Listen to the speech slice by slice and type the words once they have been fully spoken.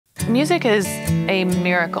Music is a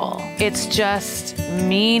miracle. It's just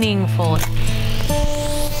meaningful.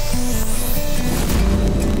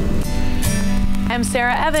 I'm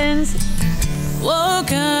Sara Evans.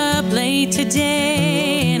 Woke up late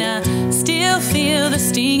today and I still feel the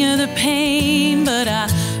sting of the pain, but I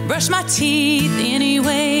brush my teeth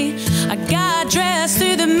anyway. I got dressed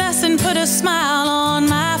through the mess and put a smile on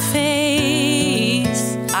my face.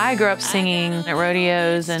 I grew up singing at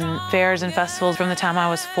rodeos and fairs and festivals from the time I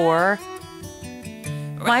was 4.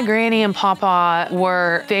 My granny and papa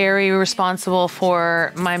were very responsible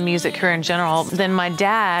for my music career in general. Then my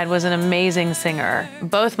dad was an amazing singer.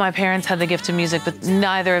 Both my parents had the gift of music, but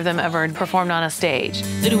neither of them ever performed on a stage.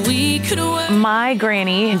 My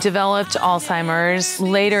granny developed Alzheimer's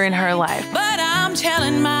later in her life. But I'm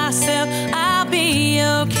telling myself I'll be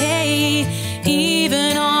okay,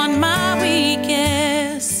 even on my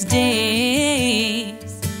weakest days.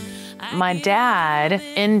 My dad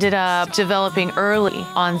ended up developing early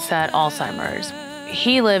onset Alzheimer's.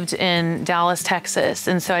 He lived in Dallas, Texas,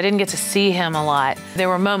 and so I didn't get to see him a lot. There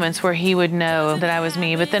were moments where he would know that I was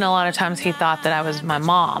me, but then a lot of times he thought that I was my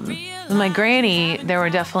mom. With my granny, there were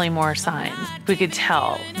definitely more signs. We could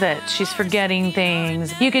tell that she's forgetting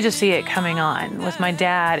things. You could just see it coming on. With my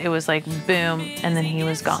dad, it was like boom, and then he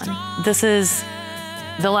was gone. This is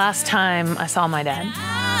the last time I saw my dad.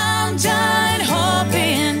 I'm done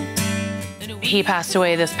hoping. He passed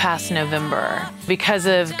away this past November. Because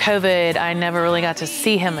of COVID, I never really got to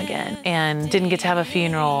see him again and didn't get to have a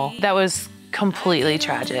funeral. That was completely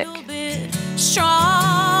tragic.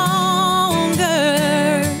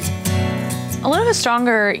 A Little Bit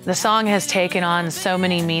Stronger, the song has taken on so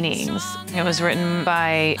many meanings. It was written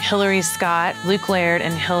by Hillary Scott, Luke Laird,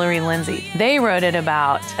 and Hillary Lindsay. They wrote it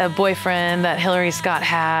about a boyfriend that Hillary Scott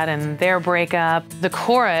had and their breakup. The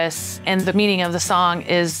chorus and the meaning of the song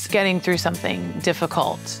is getting through something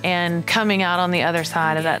difficult and coming out on the other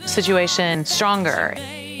side of that situation stronger.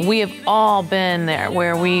 We have all been there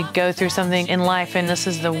where we go through something in life and this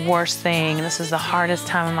is the worst thing, this is the hardest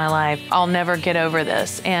time of my life. I'll never get over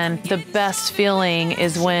this. And the best feeling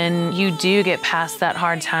is when you do get past that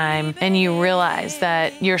hard time and you realize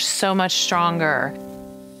that you're so much stronger.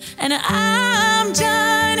 And I'm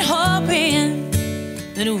done hoping.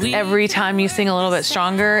 Every time you sing A Little Bit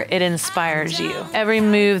Stronger, it inspires you. Every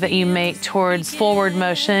move that you make towards forward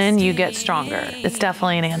motion, you get stronger. It's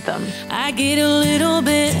definitely an anthem. I get a little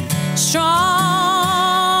bit stronger.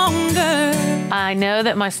 I know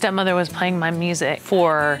that my stepmother was playing my music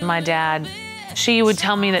for my dad. She would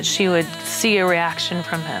tell me that she would see a reaction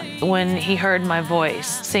from him when he heard my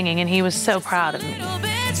voice singing, and he was so proud of me.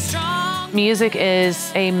 Music is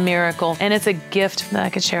a miracle, and it's a gift that I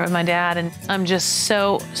could share with my dad, and I'm just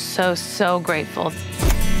so, so, so grateful.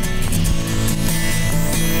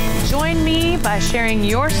 Join me by sharing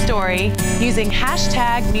your story using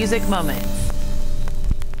 #MusicMoments.